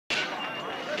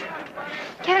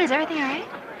Kevin, is everything all right?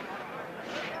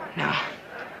 No.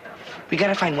 We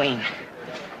gotta find Wayne.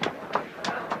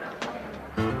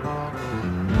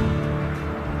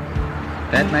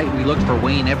 That night, we looked for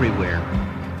Wayne everywhere.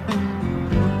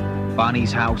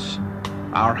 Bonnie's house,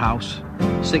 our house,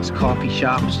 6 coffee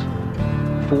shops,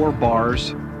 4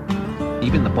 bars,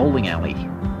 even the bowling alley.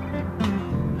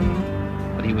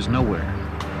 But he was nowhere.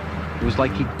 It was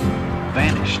like he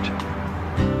vanished.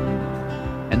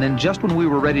 And then just when we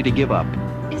were ready to give up...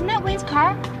 Isn't that Wayne's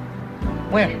car?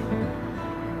 Where?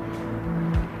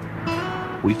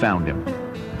 We found him.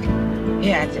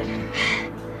 Yeah, that's it.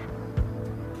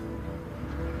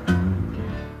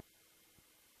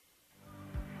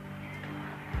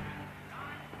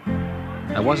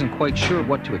 I wasn't quite sure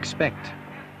what to expect.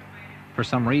 For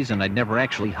some reason, I'd never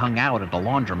actually hung out at a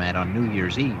laundromat on New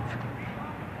Year's Eve.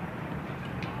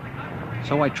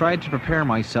 So I tried to prepare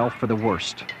myself for the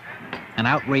worst. An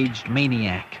outraged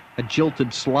maniac, a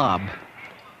jilted slob.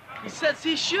 He says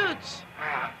he shoots.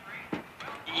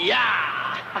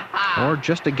 Yeah! Or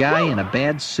just a guy in a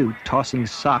bad suit tossing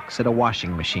socks at a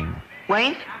washing machine.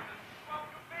 Wayne?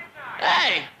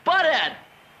 Hey, butthead!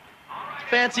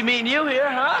 Fancy meeting you here,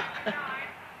 huh?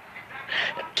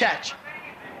 Catch.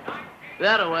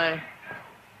 That away.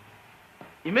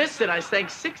 You missed it. I sang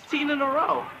 16 in a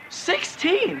row.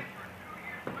 16!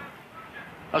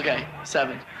 Okay,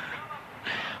 7.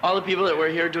 All the people that were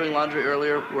here doing laundry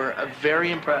earlier were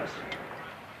very impressed.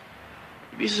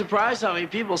 You'd be surprised how many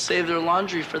people save their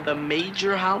laundry for the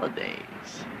major holidays.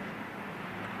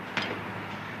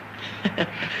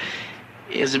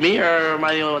 Is it me, or am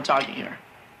I the only one talking here?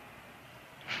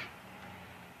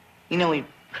 You know, we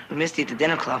missed you at the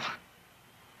dinner club.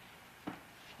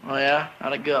 Oh, yeah?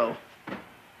 How'd it go?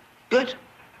 Good.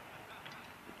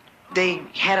 They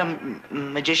had a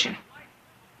magician.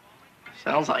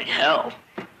 Sounds like hell.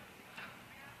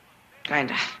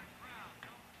 Kinda.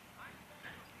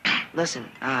 Listen,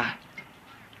 I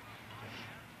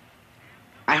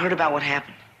heard about what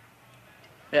happened.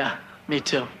 Yeah, me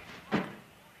too.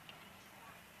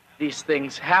 These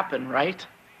things happen, right?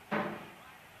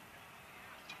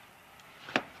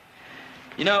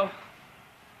 You know,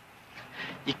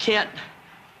 you can't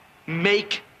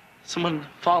make someone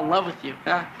fall in love with you.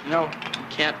 Huh? No, you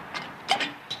can't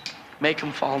make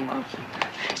them fall in love.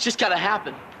 It's just gotta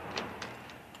happen.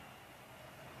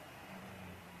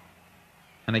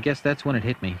 And I guess that's when it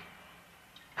hit me.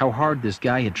 How hard this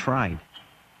guy had tried.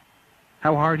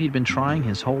 How hard he'd been trying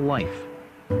his whole life.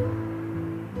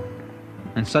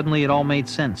 And suddenly it all made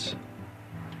sense.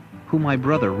 Who my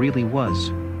brother really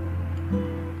was.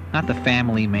 Not the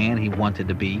family man he wanted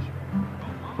to be,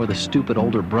 or the stupid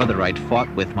older brother I'd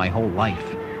fought with my whole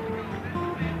life.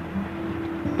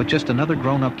 But just another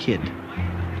grown-up kid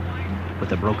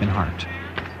with a broken heart.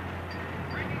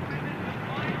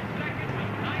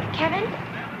 Kevin?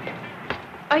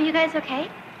 Are you guys okay?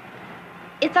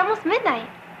 It's almost midnight.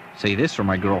 Say this for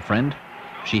my girlfriend.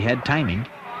 She had timing.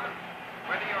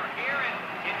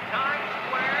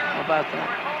 How about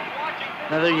that?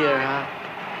 Another year, huh?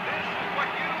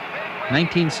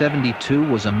 1972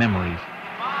 was a memory,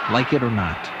 like it or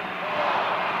not.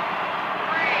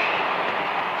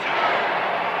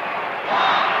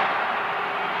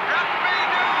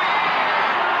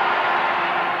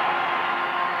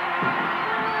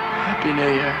 Happy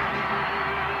New Year.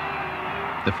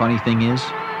 The funny thing is,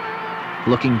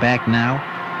 looking back now,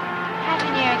 Happy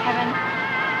New Year, Kevin.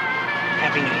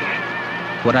 Happy New Year.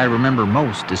 what I remember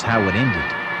most is how it ended.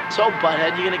 So,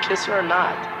 butthead, you gonna kiss her or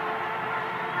not?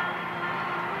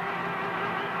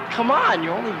 Come on,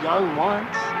 you're only young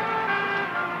once.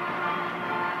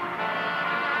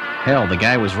 Hell, the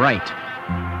guy was right.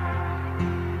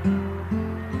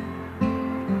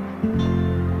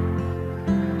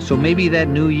 So maybe that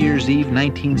New Year's Eve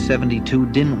 1972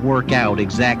 didn't work out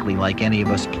exactly like any of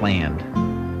us planned.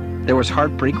 There was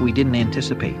heartbreak we didn't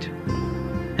anticipate,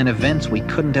 and events we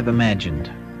couldn't have imagined.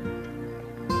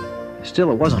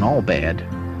 Still, it wasn't all bad.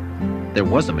 There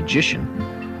was a magician.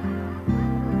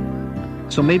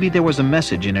 So maybe there was a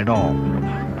message in it all.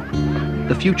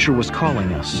 The future was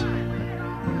calling us.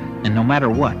 And no matter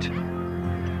what,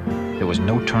 there was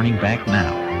no turning back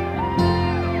now.